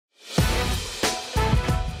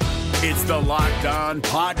It's the Locked On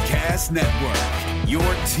Podcast Network, your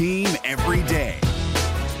team every day.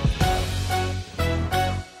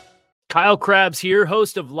 Kyle Krabs here,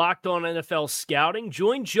 host of Locked On NFL Scouting.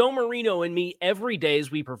 Join Joe Marino and me every day as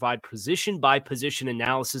we provide position-by-position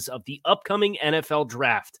analysis of the upcoming NFL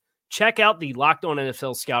Draft. Check out the Locked On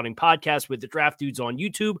NFL Scouting podcast with the Draft Dudes on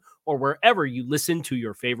YouTube or wherever you listen to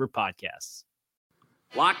your favorite podcasts.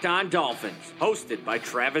 Locked On Dolphins, hosted by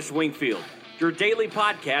Travis Wingfield, your daily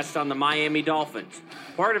podcast on the Miami Dolphins,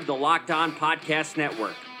 part of the Locked On Podcast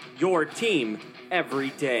Network, your team every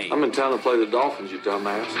day. I'm in town to play the Dolphins, you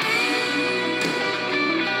dumbass.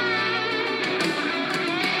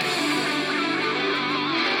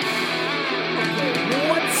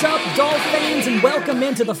 What's up, Dolphins, and welcome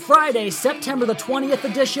into the Friday, September the 20th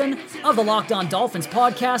edition of the Locked On Dolphins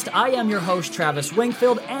podcast. I am your host, Travis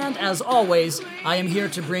Wingfield, and as always, I am here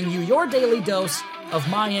to bring you your daily dose of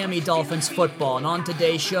Miami Dolphins football. And on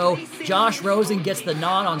today's show, Josh Rosen gets the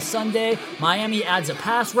nod on Sunday. Miami adds a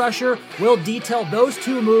pass rusher. We'll detail those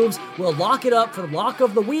two moves. We'll lock it up for Lock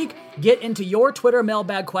of the Week, get into your Twitter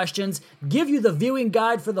mailbag questions, give you the viewing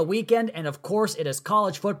guide for the weekend, and of course, it is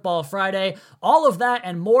College Football Friday. All of that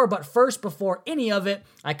and more, but first, before any of it,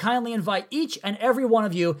 I kindly invite each and every one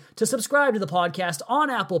of you to subscribe to the podcast on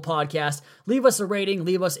Apple Podcasts. Leave us a rating,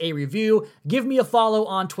 leave us a review, give me a follow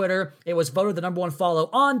on Twitter. It was voted the number one follow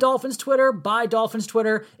on Dolphins Twitter by Dolphins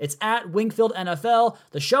Twitter. It's at Wingfield NFL.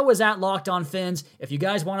 The show is at Locked On Fins. If you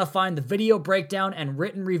guys want to find the video breakdown and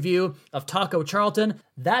written review of Taco Charlton,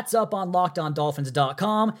 that's up on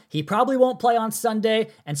LockedOnDolphins.com. He probably won't play on Sunday,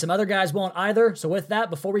 and some other guys won't either. So with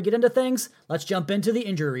that, before we get into things, let's jump into the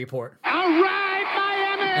injury report. All right,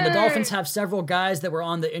 Miami! And the Dolphins have several guys that were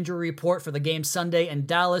on the injury report for the game Sunday in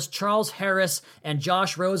Dallas. Charles Harris and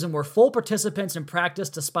Josh Rosen were full participants in practice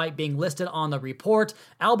despite being listed on the report.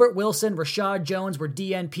 Albert Wilson, Rashad Jones were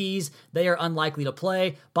DNPs. They are unlikely to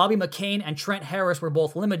play. Bobby McCain and Trent Harris were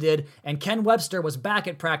both limited, and Ken Webster was back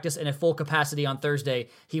at practice in a full capacity on Thursday.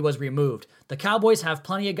 He was removed. The Cowboys have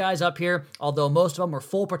plenty of guys up here, although most of them were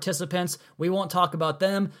full participants. We won't talk about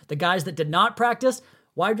them. The guys that did not practice: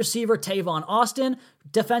 wide receiver Tavon Austin,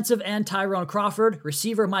 defensive end Tyrone Crawford,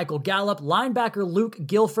 receiver Michael Gallup, linebacker Luke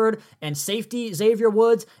Gilford, and safety Xavier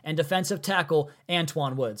Woods, and defensive tackle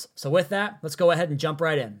Antoine Woods. So with that, let's go ahead and jump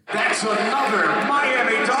right in. That's another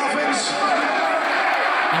Miami Dolphins.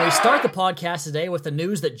 And we start the podcast today with the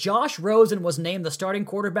news that Josh Rosen was named the starting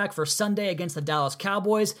quarterback for Sunday against the Dallas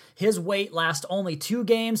Cowboys. His wait lasts only 2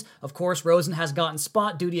 games. Of course, Rosen has gotten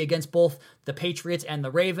spot duty against both the Patriots and the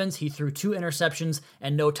Ravens. He threw 2 interceptions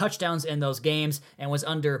and no touchdowns in those games and was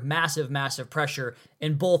under massive pressure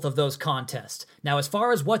in both of those contests. Now, as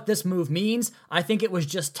far as what this move means, I think it was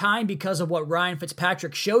just time because of what Ryan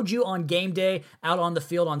Fitzpatrick showed you on game day out on the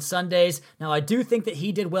field on Sundays. Now, I do think that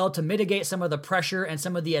he did well to mitigate some of the pressure and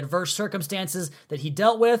some of the adverse circumstances that he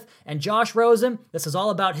dealt with. And Josh Rosen, this is all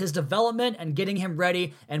about his development and getting him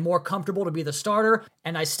ready and more comfortable to be the starter.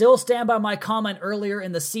 And I still stand by my comment earlier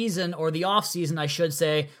in the season, or the offseason, I should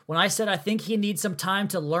say, when I said I think he needs some time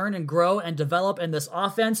to learn and grow and develop in this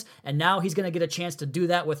offense. And now he's going to get a chance to do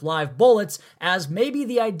that with live bullets, as maybe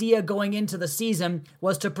the idea going into the season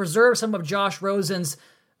was to preserve some of Josh Rosen's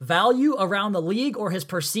value around the league, or his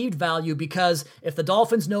perceived value, because if the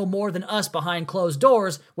Dolphins know more than us behind closed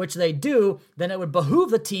doors, which they do, then it would behoove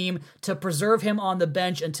the team to preserve him on the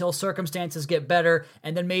bench until circumstances get better,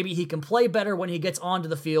 and then maybe he can play better when he gets onto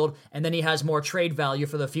the field, and then he has more trade value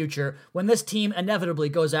for the future when this team inevitably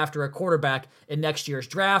goes after a quarterback in next year's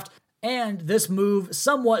draft. And this move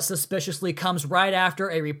somewhat suspiciously comes right after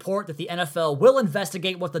a report that the NFL will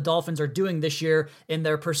investigate what the Dolphins are doing this year in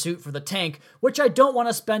their pursuit for the tank, which I don't want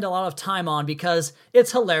to spend a lot of time on because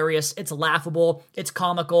it's hilarious, it's laughable, it's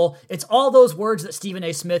comical, it's all those words that Stephen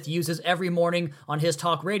A. Smith uses every morning on his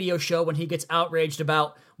talk radio show when he gets outraged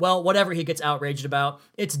about, well, whatever he gets outraged about.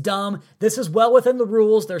 It's dumb. This is well within the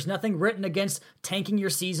rules. There's nothing written against tanking your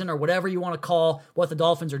season or whatever you want to call what the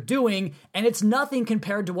Dolphins are doing, and it's nothing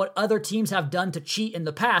compared to what other teams have done to cheat in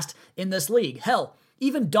the past in this league. Hell,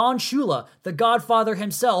 even Don Shula, the Godfather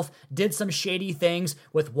himself, did some shady things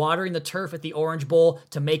with watering the turf at the Orange Bowl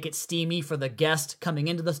to make it steamy for the guest coming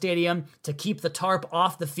into the stadium, to keep the tarp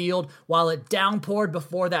off the field while it downpoured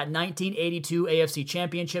before that 1982 AFC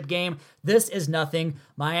Championship game. This is nothing.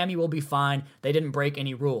 Miami will be fine. They didn't break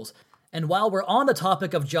any rules. And while we're on the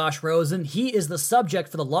topic of Josh Rosen, he is the subject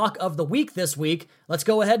for the Lock of the Week this week. Let's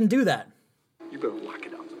go ahead and do that. You better lock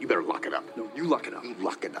it up. You better lock it up. No, you lock it up. You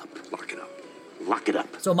lock it up. Lock it up. Lock it up.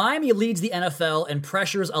 So Miami leads the NFL in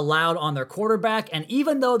pressures allowed on their quarterback, and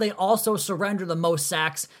even though they also surrender the most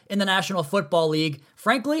sacks in the National Football League,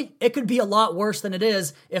 frankly, it could be a lot worse than it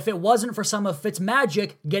is if it wasn't for some of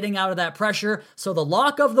Fitzmagic getting out of that pressure. So the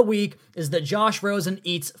lock of the week is that Josh Rosen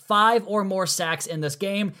eats 5 or more sacks in this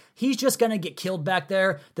game. He's just going to get killed back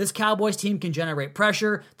there. This Cowboys team can generate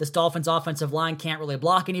pressure. This Dolphins offensive line can't really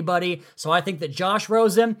block anybody. So I think that Josh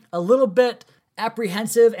Rosen, a little bit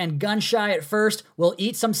apprehensive and gun-shy at first, will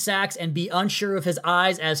eat some sacks and be unsure of his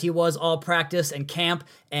eyes as he was all practice and camp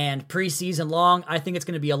and preseason long. I think it's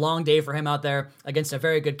going to be a long day for him out there against a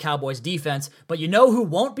very good Cowboys defense. But you know who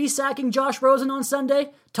won't be sacking Josh Rosen on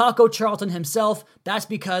Sunday? Taco Charlton himself. That's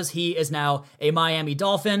because he is now a Miami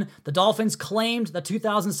Dolphin. The Dolphins claimed the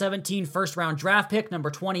 2017 first-round draft pick, number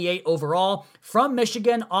 28 overall, from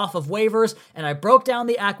Michigan off of waivers, and I broke down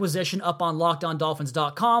the acquisition up on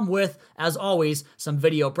LockedOnDolphins.com with, as always, some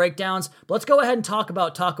video breakdowns. But let's go ahead and talk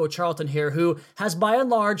about Taco Charlton here, who has by and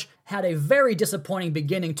large had a very disappointing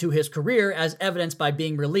beginning to his career, as evidenced by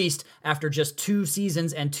being released after just 2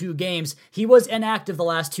 seasons and 2 games. He was inactive the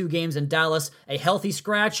last 2 games in Dallas, a healthy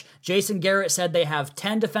scratch. Jason Garrett said they have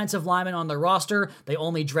 10 defensive linemen on their roster. They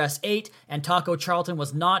only dress 8, and Taco Charlton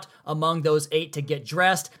was not among those 8 to get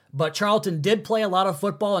dressed. But Charlton did play a lot of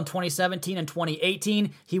football in 2017 and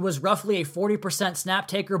 2018. He was roughly a 40% snap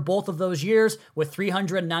taker both of those years, with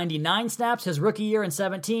 399 snaps his rookie year in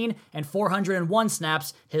 17 and 401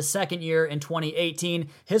 snaps his second year in 2018.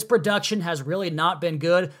 His production has really not been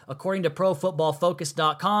good, according to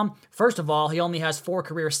ProFootballFocus.com. First of all, he only has 4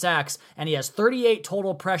 career sacks, and he has 38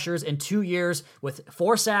 total pressures in 2 years, with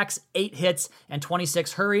 4 sacks, 8 hits, and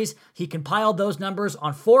 26 hurries. He compiled those numbers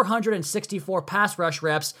on 464 pass rush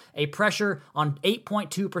reps, a pressure on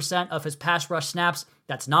 8.2% of his pass rush snaps.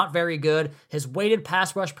 That's not very good. His weighted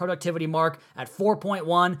pass rush productivity mark at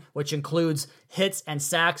 4.1, which includes hits and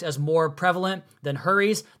sacks as more prevalent than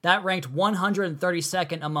hurries, that ranked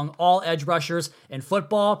 132nd among all edge rushers in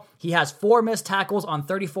football. He has 4 missed tackles on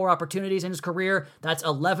 34 opportunities in his career. That's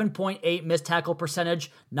 11.8 missed tackle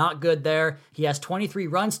percentage. Not good there. He has 23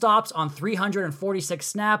 run stops on 346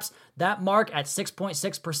 snaps. That mark at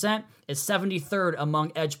 6.6% is 73rd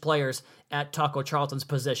among edge players at Taco Charlton's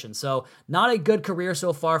position. So not a good career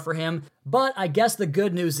so far for him. But I guess the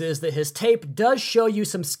good news is that his tape does show you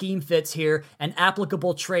some scheme fits here and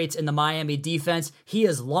applicable traits in the Miami defense. He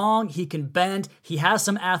is long, he can bend, he has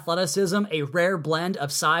some athleticism, a rare blend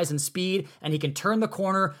of size and speed, and he can turn the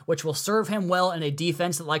corner, which will serve him well in a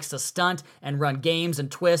defense that likes to stunt and run games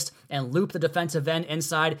and twist and loop the defensive end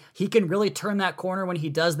inside. He can really turn that corner when he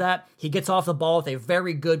does that. He gets off the ball with a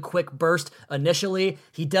very good quick burst initially.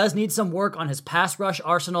 He does need some work on his pass rush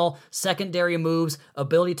arsenal, secondary moves,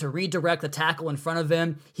 ability to redirect the tackle in front of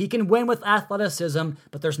him. He can win with athleticism,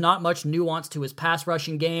 but there's not much nuance to his pass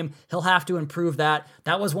rushing game. He'll have to improve that.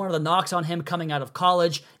 That was one of the knocks on him coming out of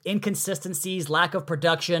college. Inconsistencies, lack of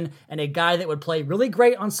production, and a guy that would play really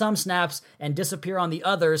great on some snaps and disappear on the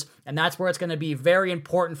others. And that's where it's going to be very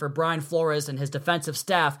important for Brian Flores and his defensive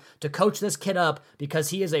staff to coach this kid up, because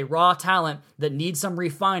he is a raw talent that needs some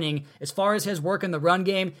refining. As far as his work in the run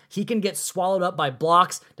game, he can get swallowed up by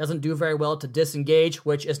blocks, doesn't do very well to disengage,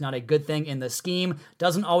 which is not a good thing in the scheme,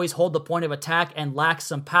 doesn't always hold the point of attack, and lacks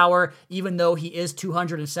some power, even though he is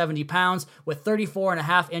 270 pounds with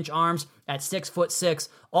 34.5-inch arms at 6'6".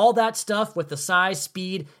 All that stuff with the size,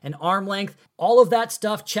 speed, and arm length, all of that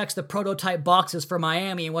stuff checks the prototype boxes for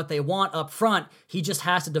Miami and what they want up front. He just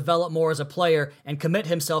has to develop more as a player and commit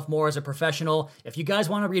himself more as a professional. If you guys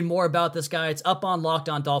want to read more about this guy, it's up on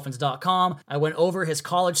LockedOnDolphins.com. I went over his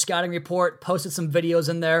college scouting report, posted some videos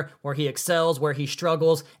in there where he excels, where he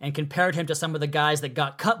struggles, and compared him to some of the guys that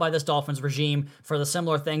got cut by this Dolphins regime for the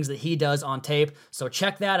similar things that he does on tape. So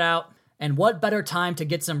check that out. And what better time to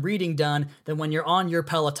get some reading done than when you're on your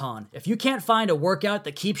Peloton? If you can't find a workout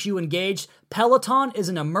that keeps you engaged, Peloton is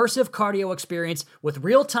an immersive cardio experience with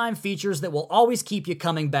real-time features that will always keep you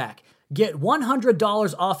coming back. Get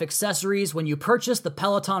 $100 off accessories when you purchase the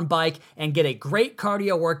Peloton bike and get a great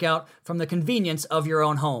cardio workout from the convenience of your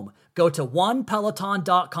own home. Go to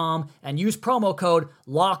onepeloton.com and use promo code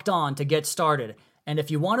LOCKEDON to get started. And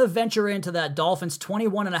if you want to venture into that Dolphins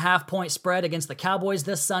 21.5-point spread against the Cowboys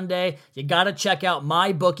this Sunday, you got to check out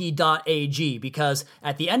mybookie.ag, because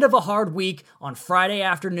at the end of a hard week on Friday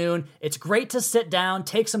afternoon, it's great to sit down,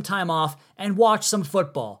 take some time off, and watch some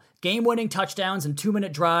football. game-winning touchdowns and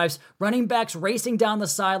 2-minute drives, running backs racing down the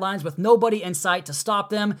sidelines with nobody in sight to stop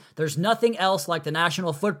them. There's nothing else like the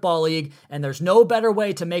National Football League, and there's no better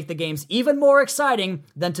way to make the games even more exciting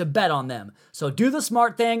than to bet on them. So do the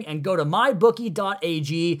smart thing and go to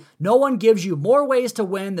mybookie.ag. No one gives you more ways to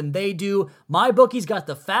win than they do. MyBookie's got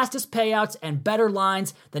the fastest payouts and better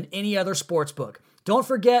lines than any other sportsbook. Don't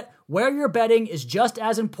forget, where you're betting is just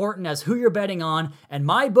as important as who you're betting on, and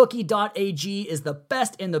mybookie.ag is the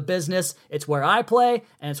best in the business. It's where I play,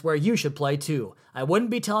 and it's where you should play too. I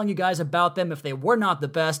wouldn't be telling you guys about them if they were not the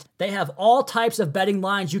best. They have all types of betting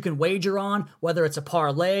lines you can wager on, whether it's a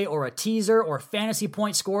parlay or a teaser or fantasy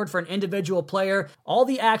points scored for an individual player. All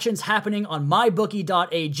the action's happening on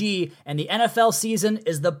mybookie.ag, and the NFL season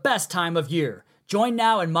is the best time of year. Join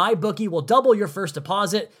now and MyBookie will double your first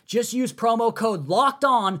deposit. Just use promo code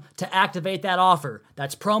LOCKEDON to activate that offer.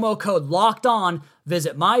 That's promo code LOCKEDON.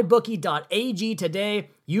 Visit mybookie.ag today.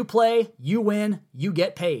 You play, you win, you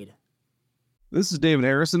get paid. This is David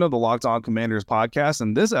Harrison of the Locked On Commanders podcast,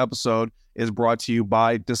 and this episode is brought to you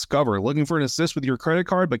by Discover. Looking for an assist with your credit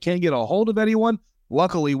card but can't get a hold of anyone?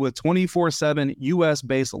 Luckily, with 24/7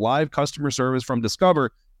 U.S.-based live customer service from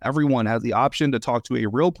Discover, everyone has the option to talk to a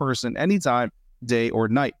real person anytime, day or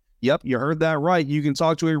night. Yep, you heard that right. You can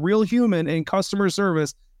talk to a real human in customer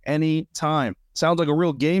service anytime. Sounds like a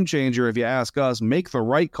real game changer if you ask us. Make the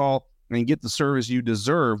right call and get the service you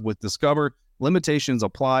deserve with Discover. Limitations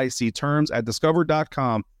apply. See terms at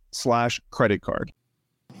discover.com/creditcard.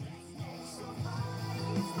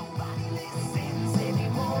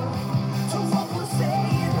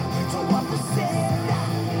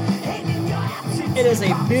 It is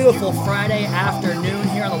a beautiful Friday afternoon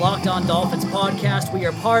here on the Locked On Dolphins podcast. We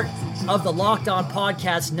are part of the Locked On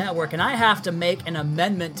Podcast Network, and I have to make an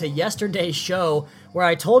amendment to yesterday's show where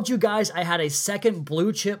I told you guys I had a second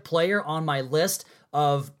blue chip player on my list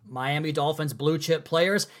of Miami Dolphins blue chip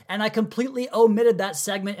players, and I completely omitted that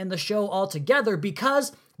segment in the show altogether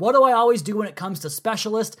because what do I always do when it comes to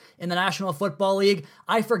specialists in the National Football League?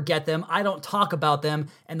 I forget them. I don't talk about them.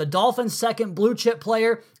 And the Dolphins' second blue chip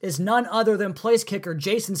player is none other than place kicker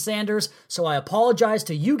Jason Sanders. So I apologize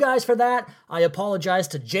to you guys for that. I apologize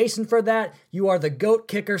to Jason for that. You are the GOAT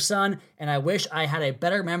kicker, son. And I wish I had a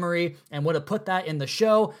better memory and would have put that in the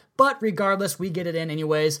show. But regardless, we get it in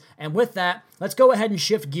anyways. And with that, let's go ahead and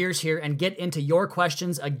shift gears here and get into your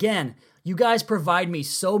questions again. You guys provide me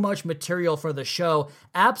so much material for the show.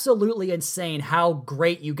 Absolutely insane how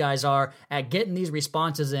great you guys are at getting these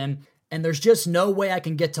responses in. And there's just no way I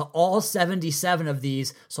can get to all 77 of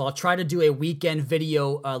these, so I'll try to do a weekend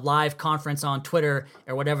video live conference on Twitter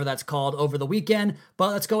or whatever that's called over the weekend. But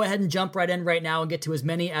let's go ahead and jump right in right now and get to as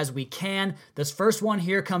many as we can. This first one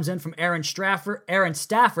here comes in from Aaron Stafford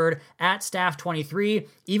at Staff23.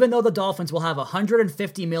 Even though the Dolphins will have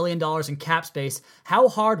 $150 million in cap space, how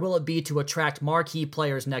hard will it be to attract marquee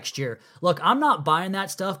players next year? Look, I'm not buying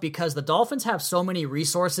that stuff because the Dolphins have so many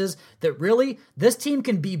resources that really this team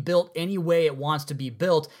can be built any way it wants to be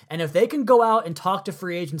built. And if they can go out and talk to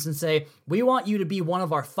free agents and say, we want you to be one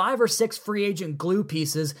of our 5 or 6 free agent glue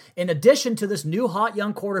pieces, in addition to this new hot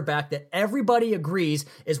young quarterback that everybody agrees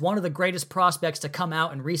is one of the greatest prospects to come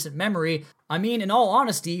out in recent memory, I mean, in all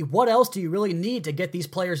honesty, what else do you really need to get these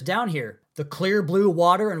players down here? The clear blue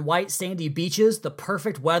water and white sandy beaches, the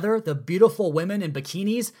perfect weather, the beautiful women in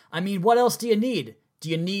bikinis. I mean, what else do you need? Do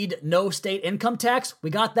you need no state income tax? We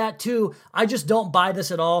got that too. I just don't buy this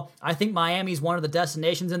at all. I think Miami's one of the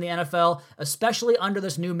destinations in the NFL, especially under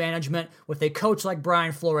this new management with a coach like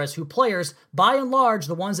Brian Flores, who players, by and large,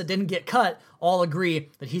 the ones that didn't get cut, all agree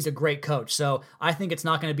that he's a great coach. So I think it's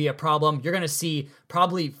not going to be a problem. You're going to see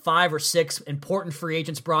probably 5 or 6 important free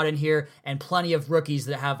agents brought in here and plenty of rookies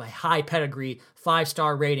that have a high pedigree,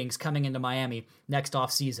 5-star ratings coming into Miami next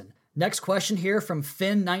offseason. Next question here from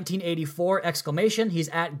Finn1984 exclamation. He's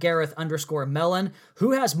at Gareth_Mellon.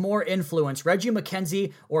 Who has more influence, Reggie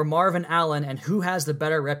McKenzie or Marvin Allen, and who has the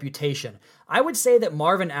better reputation? I would say that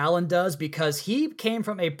Marvin Allen does because he came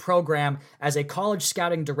from a program as a college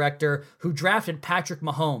scouting director who drafted Patrick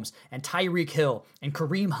Mahomes and Tyreek Hill and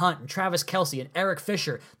Kareem Hunt and Travis Kelce and Eric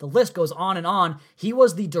Fisher. The list goes on and on. He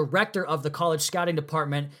was the director of the college scouting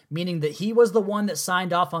department, meaning that he was the one that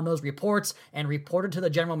signed off on those reports and reported to the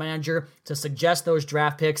general manager to suggest those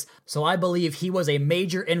draft picks. So I believe he was a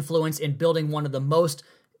major influence in building one of the most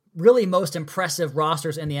impressive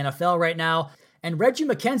rosters in the NFL right now. And Reggie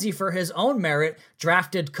McKenzie, for his own merit,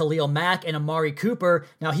 drafted Khalil Mack and Amari Cooper.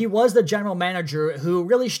 Now, he was the general manager who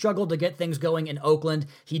really struggled to get things going in Oakland.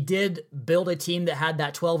 He did build a team that had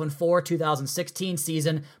that 12-4 2016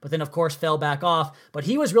 season, but then, of course, fell back off. But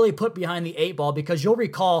he was really put behind the 8 ball because you'll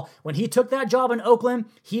recall when he took that job in Oakland,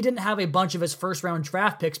 he didn't have a bunch of his first-round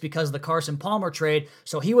draft picks because of the Carson Palmer trade,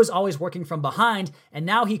 so he was always working from behind, and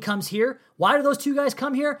now he comes here. Why do those two guys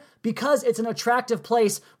come here? Because it's an attractive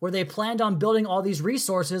place where they planned on building all these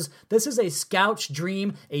resources. This is a scout's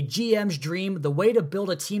dream, a GM's dream, the way to build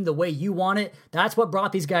a team the way you want it. That's what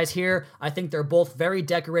brought these guys here. I think they're both very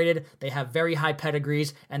decorated. They have very high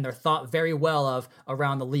pedigrees, and they're thought very well of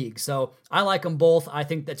around the league. So I like them both. I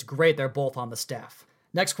think that's great they're both on the staff.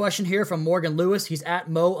 Next question here from Morgan Lewis. He's at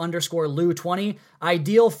Mo_Lou20.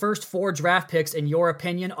 Ideal first 4 draft picks in your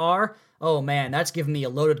opinion are... Oh man, that's giving me a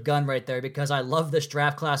loaded gun right there because I love this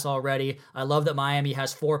draft class already. I love that Miami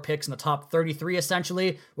has 4 picks in the top 33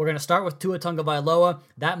 essentially. We're going to start with Tua Tagovailoa.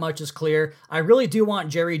 That much is clear. I really do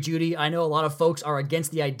want Jerry Jeudy. I know a lot of folks are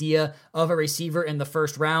against the idea of a receiver in the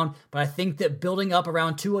first round, but I think that building up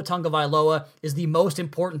around Tua Tagovailoa is the most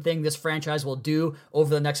important thing this franchise will do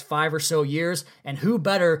over the next 5 or so years. And who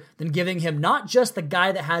better than giving him not just the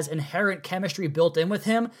guy that has inherent chemistry built in with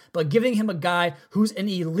him, but giving him a guy who's an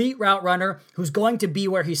elite route runner, who's going to be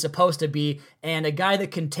where he's supposed to be, and a guy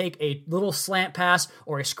that can take a little slant pass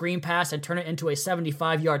or a screen pass and turn it into a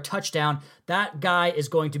 75-yard touchdown. That guy is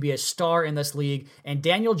going to be a star in this league. And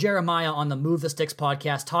Daniel Jeremiah on the Move the Sticks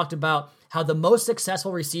podcast talked about how the most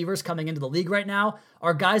successful receivers coming into the league right now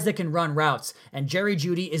are guys that can run routes. And Jerry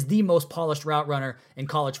Jeudy is the most polished route runner in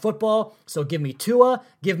college football. So give me Tua,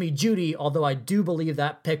 give me Jeudy, although I do believe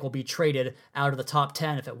that pick will be traded out of the top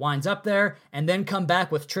 10 if it winds up there. And then come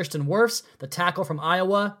back with Tristan Wirfs, the tackle from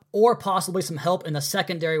Iowa, or possibly some help in the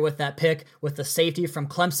secondary with that pick with the safety from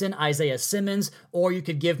Clemson, Isaiah Simmons, or you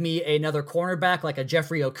could give me another cornerback like a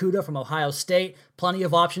Jeffrey Okudah from Ohio State. Plenty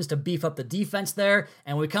of options to beef up the defense there.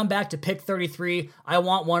 And when we come back to pick 33, I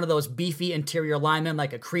want one of those beefy interior linemen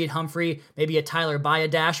like a Creed Humphrey, maybe a Tyler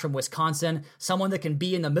Bayadash from Wisconsin, someone that can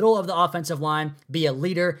be in the middle of the offensive line, be a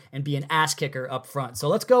leader, and be an ass kicker up front. So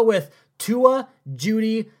let's go with Tua,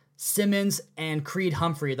 Jeudy, Simmons, and Creed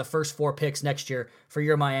Humphrey, the first 4 picks next year for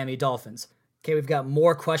your Miami Dolphins. Okay, we've got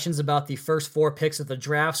more questions about the first 4 picks of the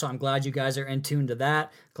draft, so I'm glad you guys are in tune to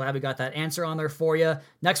that. Glad we got that answer on there for you.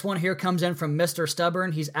 Next one here comes in from Mr.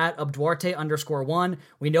 Stubborn. He's at Abduarte_1.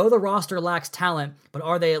 We know the roster lacks talent, but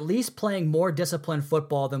are they at least playing more disciplined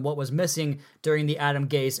football than what was missing during the Adam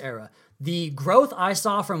Gase era? The growth I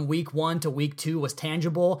saw from week 1 to week 2 was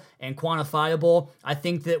tangible and quantifiable. I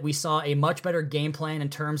think that we saw a much better game plan in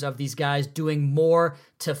terms of these guys doing more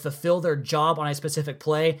to fulfill their job on a specific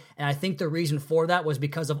play. And I think the reason for that was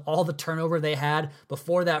because of all the turnover they had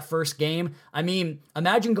before that first game. I mean,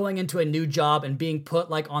 imagine going into a new job and being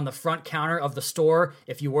put like on the front counter of the store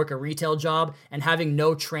if you work a retail job and having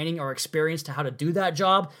no training or experience to how to do that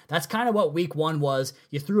job. That's kind of what week 1 was.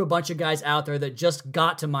 You threw a bunch of guys out there that just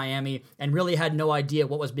got to Miami and really had no idea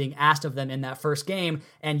what was being asked of them in that first game.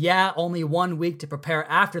 And yeah, only 1 week to prepare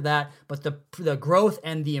after that, but the growth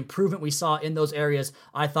and the improvement we saw in those areas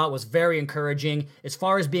I thought was very encouraging. As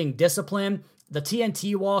far as being disciplined, the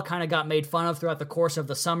TNT wall kind of got made fun of throughout the course of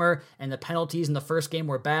the summer, and the penalties in the first game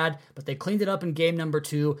were bad, but they cleaned it up in game number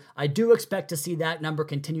 2. I do expect to see that number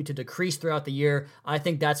continue to decrease throughout the year. I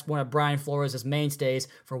think that's one of Brian Flores' mainstays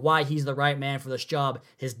for why he's the right man for this job,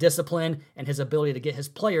 his discipline and his ability to get his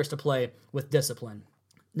players to play with discipline.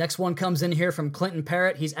 Next one comes in here from Clinton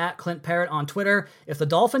Parrott. He's at Clint Parrott on Twitter. If the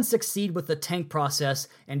Dolphins succeed with the tank process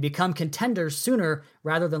and become contenders sooner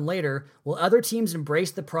rather than later, will other teams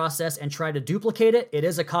embrace the process and try to duplicate it? It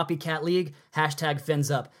is a copycat league.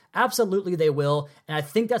 #FinsUp. Absolutely they will. And I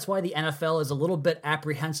think that's why the NFL is a little bit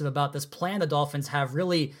apprehensive about this plan the Dolphins have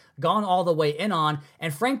really gone all the way in on.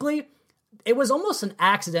 And frankly, it was almost an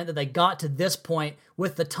accident that they got to this point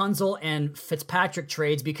with the Tunzel and Fitzpatrick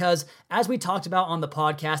trades because, as we talked about on the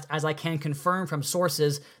podcast, as I can confirm from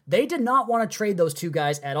sources, they did not want to trade those two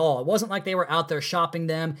guys at all. It wasn't like they were out there shopping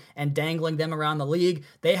them and dangling them around the league.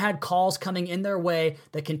 They had calls coming in their way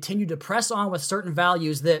that continued to press on with certain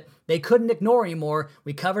values that they couldn't ignore anymore.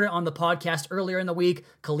 We covered it on the podcast earlier in the week.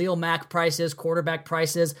 Khalil Mack prices, quarterback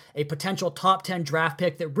prices, a potential top 10 draft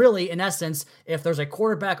pick that really, in essence, if there's a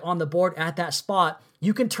quarterback on the board at that spot,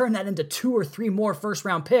 you can turn that into 2 or 3 more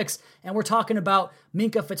first-round picks, and we're talking about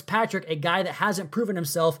Minkah Fitzpatrick, a guy that hasn't proven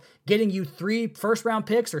himself, getting you 3 first-round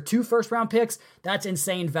picks or 2 first-round picks, that's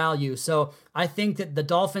insane value. So I think that the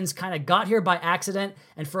Dolphins kind of got here by accident,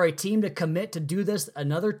 and for a team to commit to do this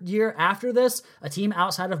another year after this, a team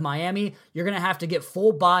outside of Miami, you're going to have to get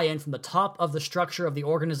full buy-in from the top of the structure of the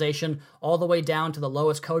organization all the way down to the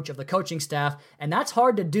lowest coach of the coaching staff, and that's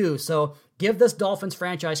hard to do. So give this Dolphins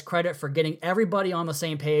franchise credit for getting everybody on the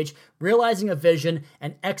same page, realizing a vision,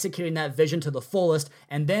 and executing that vision to the fullest.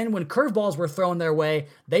 And then when curveballs were thrown their way,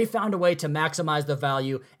 they found a way to maximize the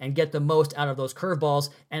value and get the most out of those curveballs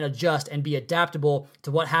and adjust and be adaptable to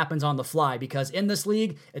what happens on the fly. Because in this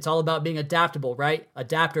league, it's all about being adaptable, right?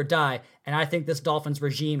 Adapt or die. And I think this Dolphins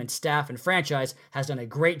regime and staff and franchise has done a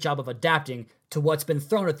great job of adapting to what's been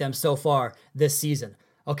thrown at them so far this season.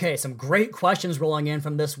 Okay, some great questions rolling in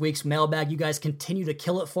from this week's mailbag. You guys continue to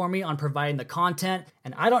kill it for me on providing the content.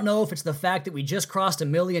 And I don't know if it's the fact that we just crossed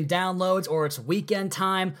 1 million downloads, or it's weekend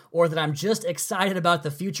time, or that I'm just excited about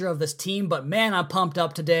the future of this team, but man, I'm pumped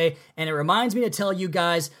up today. And it reminds me to tell you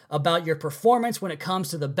guys about your performance when it comes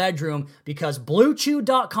to the bedroom, because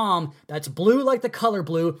BlueChew.com, that's blue like the color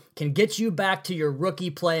blue, can get you back to your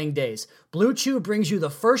rookie playing days. Blue Chew brings you the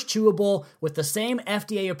first chewable with the same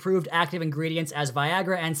FDA-approved active ingredients as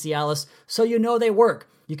Viagra and Cialis, so you know they work.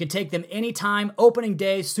 You can take them anytime, opening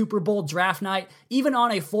day, Super Bowl, draft night, even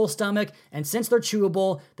on a full stomach, and since they're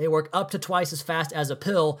chewable, they work up to twice as fast as a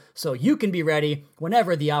pill, so you can be ready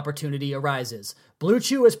whenever the opportunity arises. Blue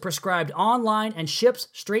Chew is prescribed online and ships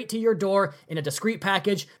straight to your door in a discreet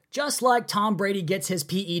package, just like Tom Brady gets his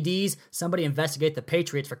PEDs. Somebody investigate the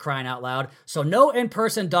Patriots, for crying out loud. So no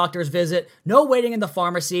in-person doctor's visit, no waiting in the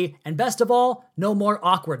pharmacy, and best of all, no more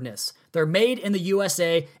awkwardness. They're made in the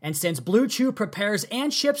USA, and since Blue Chew prepares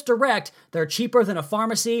and ships direct, they're cheaper than a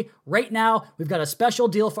pharmacy. Right now, we've got a special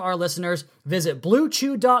deal for our listeners. Visit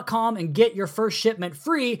BlueChew.com and get your first shipment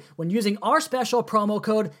free when using our special promo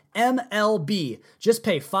code MLB. Just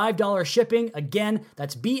pay $5 shipping. Again,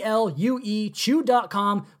 that's BLUE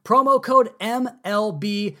Chew.com, promo code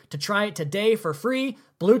MLB to try it today for free.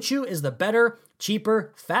 Blue Chew is the better,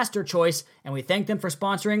 cheaper, faster choice, and we thank them for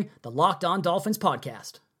sponsoring the Locked On Dolphins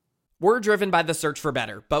podcast. We're driven by the search for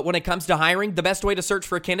better, but when it comes to hiring, the best way to search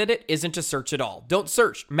for a candidate isn't to search at all. Don't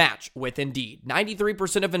search, match with Indeed.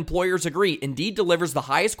 93% of employers agree Indeed delivers the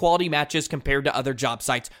highest quality matches compared to other job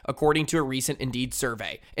sites, according to a recent Indeed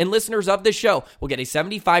survey. And listeners of this show will get a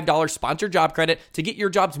 $75 sponsored job credit to get your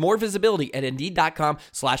jobs more visibility at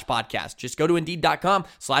Indeed.com/podcast. Just go to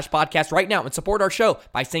Indeed.com/podcast right now and support our show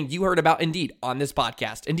by saying you heard about Indeed on this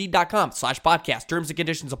podcast. Indeed.com/podcast. Terms and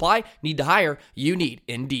conditions apply. Need to hire? You need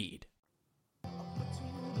Indeed.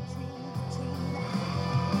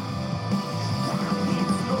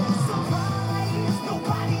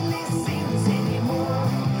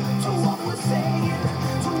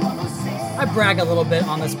 I brag a little bit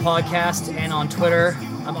on this podcast and on Twitter.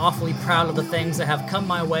 I'm awfully proud of the things that have come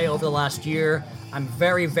my way over the last year. I'm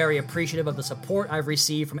very, very appreciative of the support I've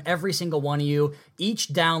received from every single one of you. Each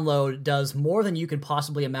download does more than you could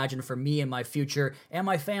possibly imagine for me and my future and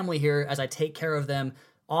my family here as I take care of them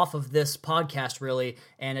off of this podcast, really,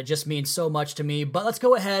 and it just means so much to me. But let's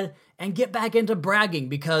go ahead and get back into bragging,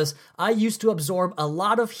 because I used to absorb a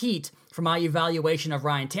lot of heat for my evaluation of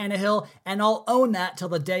Ryan Tannehill, and I'll own that till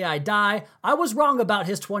the day I die. I was wrong about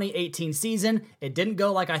his 2018 season. It didn't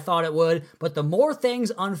go like I thought it would, but the more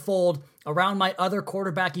things unfold around my other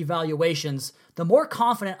quarterback evaluations, the more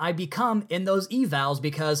confident I become in those evals,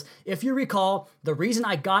 because if you recall, the reason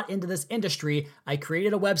I got into this industry, I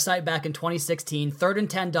created a website back in 2016,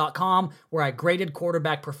 thirdand10.com, where I graded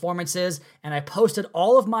quarterback performances, and I posted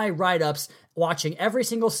all of my write-ups watching every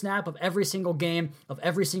single snap of every single game of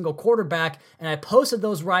every single quarterback, and I posted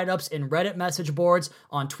those write-ups in Reddit message boards,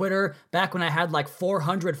 on Twitter, back when I had like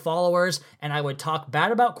 400 followers, and I would talk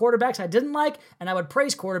bad about quarterbacks I didn't like, and I would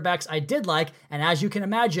praise quarterbacks I did like, and as you can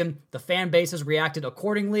imagine, the fan bases reacted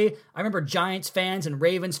accordingly. I remember Giants fans and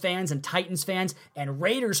Ravens fans and Titans fans and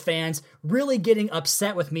Raiders fans really getting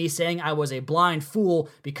upset with me, saying I was a blind fool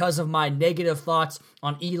because of my negative thoughts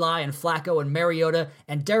on Eli and Flacco and Mariota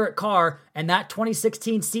and Derek Carr. And that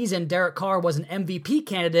 2016 season, Derek Carr was an MVP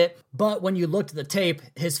candidate, but when you looked at the tape,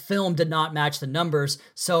 his film did not match the numbers.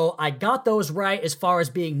 So I got those right as far as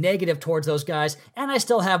being negative towards those guys, and I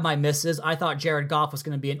still have my misses. I thought Jared Goff was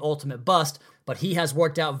going to be an ultimate bust, but he has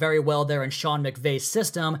worked out very well there in Sean McVay's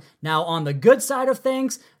system. Now, on the good side of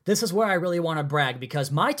things, this is where I really want to brag, because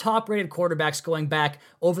my top-rated quarterbacks going back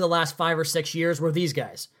over the last 5 or 6 years were these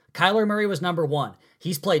guys. Kyler Murray was number 1.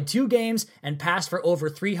 He's played 2 games and passed for over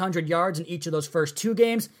 300 yards in each of those first 2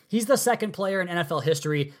 games. He's the second player in NFL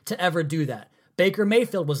history to ever do that. Baker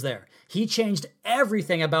Mayfield was there. He changed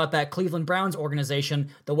everything about that Cleveland Browns organization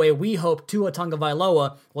the way we hope Tua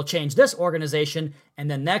Tagovailoa will change this organization. And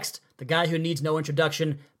then next, the guy who needs no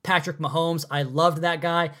introduction, Patrick Mahomes. I loved that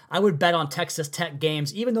guy. I would bet on Texas Tech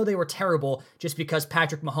games, even though they were terrible, just because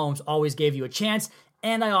Patrick Mahomes always gave you a chance.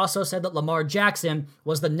 And I also said that Lamar Jackson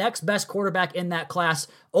was the next best quarterback in that class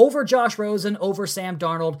over Josh Rosen, over Sam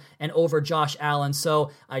Darnold, and over Josh Allen. So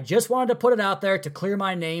I just wanted to put it out there to clear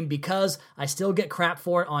my name because I still get crap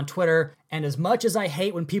for it on Twitter. And as much as I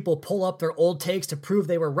hate when people pull up their old takes to prove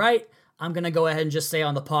they were right, I'm going to go ahead and just say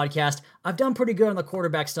on the podcast, I've done pretty good on the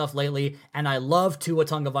quarterback stuff lately, and I love Tua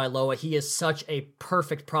Tagovailoa. He is such a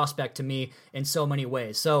perfect prospect to me in so many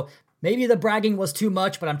ways. So maybe the bragging was too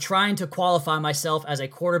much, but I'm trying to qualify myself as a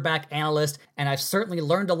quarterback analyst, and I've certainly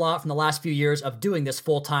learned a lot from the last few years of doing this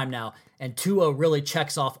full time now. And Tua really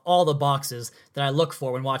checks off all the boxes that I look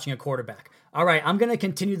for when watching a quarterback. All right, I'm going to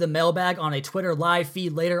continue the mailbag on a Twitter live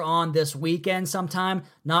feed later on this weekend sometime.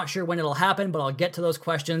 Not sure when it'll happen, but I'll get to those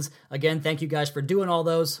questions. Again, thank you guys for doing all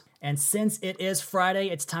those. And since it is Friday,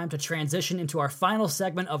 it's time to transition into our final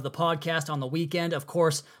segment of the podcast on the weekend. Of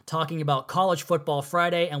course, talking about College Football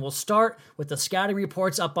Friday. And we'll start with the scouting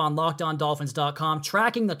reports up on LockedOnDolphins.com,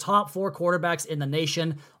 tracking the top 4 quarterbacks in the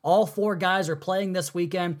nation. All 4 guys are playing this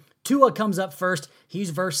weekend. Tua comes up first.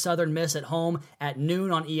 He's versus Southern Miss at home at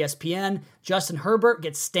noon on ESPN. Justin Herbert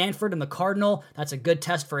gets Stanford and the Cardinal. That's a good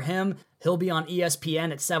test for him. He'll be on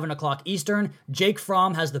ESPN at 7 o'clock Eastern. Jake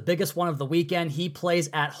Fromm has the biggest one of the weekend. He plays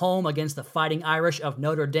at home against the Fighting Irish of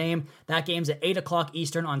Notre Dame. That game's at 8 o'clock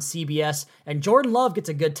Eastern on CBS. And Jordan Love gets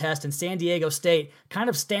a good test in San Diego State, kind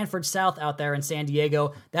of Stanford South out there in San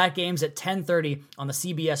Diego. That game's at 10:30 on the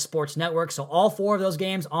CBS Sports Network. So all 4 of those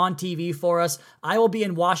games on TV for us. I will be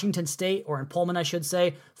in Washington State, or in Pullman, I should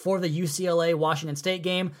say, for the UCLA-Washington State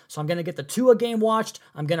game. So I'm going to get the Tua game watched.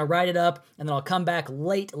 I'm going to write it up, and then I'll come back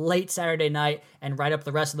late Saturday night and write up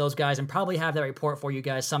the rest of those guys and probably have that report for you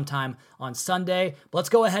guys sometime on Sunday. But let's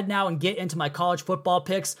go ahead now and get into my college football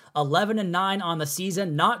picks. 11-9 on the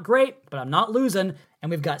season. Not great, but I'm not losing. And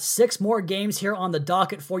we've got 6 more games here on the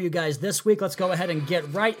docket for you guys this week. Let's go ahead and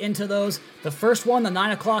get right into those. The first one, the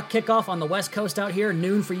 9 o'clock kickoff on the West Coast out here,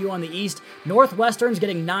 noon for you on the East. Northwestern's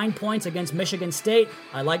getting 9 points against Michigan State.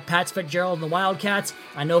 I like Pat Fitzgerald and the Wildcats.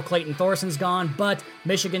 I know Clayton Thorson's gone, but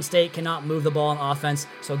Michigan State cannot move the ball on offense,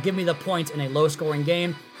 so give me the points in a low-scoring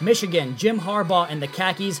game. Michigan, Jim Harbaugh and the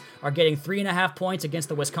Khakis are getting 3.5 points against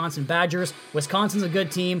the Wisconsin Badgers. Wisconsin's a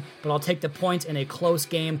good team, but I'll take the points in a close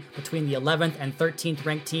game between the 11th and 13th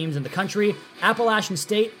ranked teams in the country. Appalachian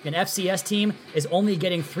State, an FCS team, is only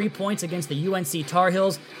getting 3 points against the UNC Tar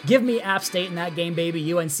Heels. Give me App State in that game,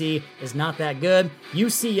 baby. UNC is not that good.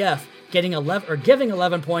 UCF giving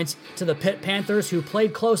 11 points to the Pitt Panthers, who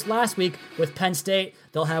played close last week with Penn State.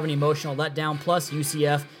 They'll have an emotional letdown. Plus,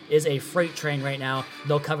 UCF is a freight train right now.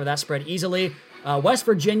 They'll cover that spread easily. West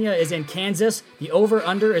Virginia is in Kansas. The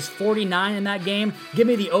over-under is 49 in that game. Give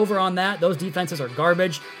me the over on that. Those defenses are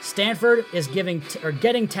garbage. Stanford is getting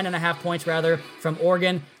 10.5 points from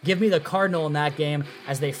Oregon. Give me the Cardinal in that game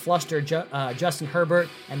as they fluster Justin Herbert,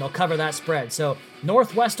 and they'll cover that spread. So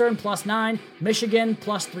Northwestern +9, Michigan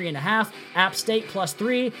 +3.5, App State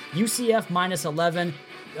 +3, UCF -11.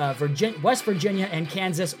 West Virginia and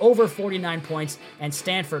Kansas over 49 points, and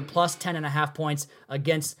Stanford +10.5 points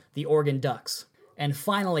against the Oregon Ducks. And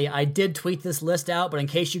finally, I did tweet this list out, but in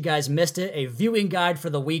case you guys missed it, a viewing guide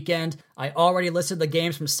for the weekend. I already listed the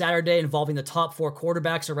games from Saturday involving the top 4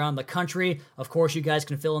 quarterbacks around the country. Of course, you guys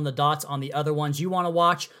can fill in the dots on the other ones you want to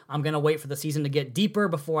watch. I'm going to wait for the season to get deeper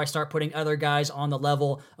before I start putting other guys on the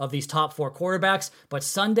level of these top 4 quarterbacks. But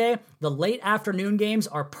Sunday, the late afternoon games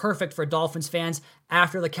are perfect for Dolphins fans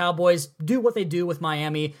after the Cowboys do what they do with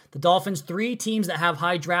Miami. The Dolphins, 3 teams that have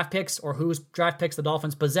high draft picks or whose draft picks the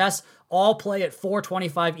Dolphins possess, all play at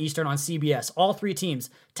 4:25 Eastern on CBS. All 3 teams.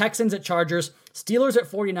 Texans at Chargers, Steelers at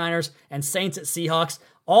 49ers, and Saints at Seahawks.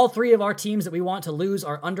 All 3 of our teams that we want to lose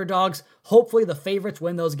are underdogs. Hopefully the favorites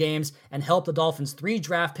win those games and help the Dolphins 3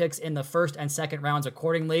 draft picks in the first and second rounds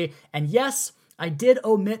accordingly. And yes, I did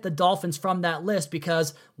omit the Dolphins from that list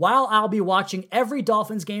because while I'll be watching every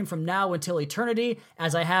Dolphins game from now until eternity,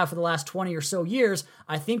 as I have for the last 20 or so years,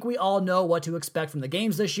 I think we all know what to expect from the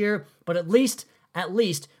games this year, but at least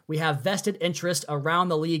we have vested interest around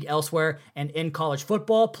the league elsewhere and in college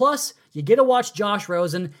football. Plus, you get to watch Josh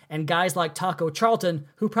Rosen and guys like Taco Charlton,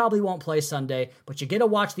 who probably won't play Sunday, but you get to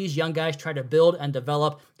watch these young guys try to build and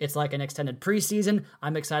develop. It's like an extended preseason.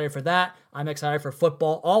 I'm excited for that. I'm excited for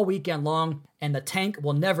football all weekend long, and the tank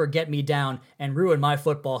will never get me down and ruin my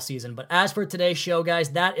football season. But as for today's show, guys,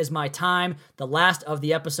 that is my time. The last of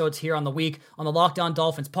the episodes here on the week on the Locked On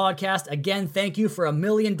Dolphins podcast. Again, thank you for 1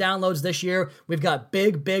 million downloads this year. We've got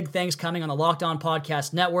big things coming on the Locked On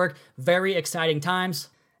Podcast Network. Very exciting times.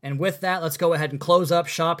 And with that, let's go ahead and close up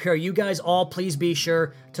shop here. You guys all please be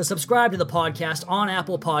sure to subscribe to the podcast on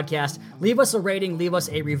Apple Podcast. Leave us a rating, leave us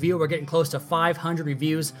a review. We're getting close to 500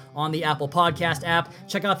 reviews on the Apple Podcast app.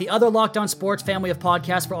 Check out the other Locked On Sports family of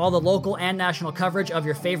podcasts for all the local and national coverage of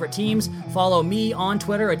your favorite teams. Follow me on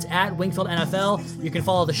Twitter. It's at Wingfield NFL. You can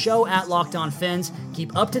follow the show at Locked On Fins.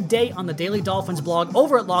 Keep up to date on the Daily Dolphins blog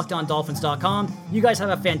over at LockedOnDolphins.com. You guys have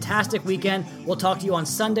a fantastic weekend. We'll talk to you on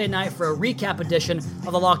Sunday night for a recap edition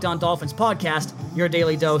of the Locked On Dolphins podcast, your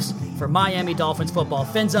daily dose for Miami Dolphins football.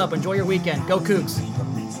 Fins up. Enjoy your weekend. Go Cougs.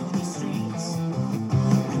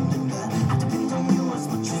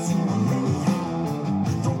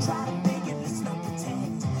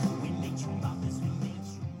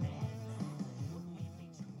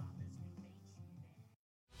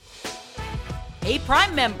 Hey,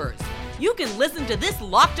 Prime members, you can listen to this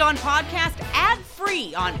Locked On podcast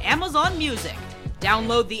ad-free on Amazon Music.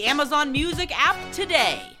 Download the Amazon Music app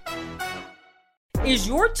today. Is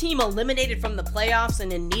your team eliminated from the playoffs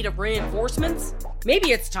and in need of reinforcements?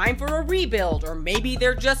 Maybe it's time for a rebuild, or maybe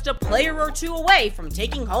they're just a player or two away from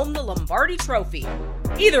taking home the Lombardi Trophy.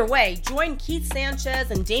 Either way, join Keith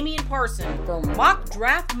Sanchez and Damian Parson for Mock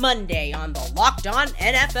Draft Monday on the Locked On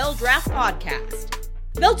NFL Draft Podcast.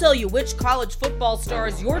 They'll tell you which college football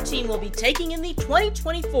stars your team will be taking in the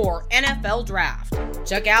 2024 NFL Draft.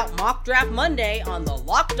 Check out Mock Draft Monday on the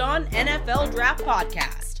Locked On NFL Draft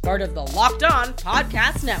Podcast, part of the Locked On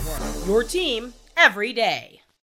Podcast Network. Your team every day.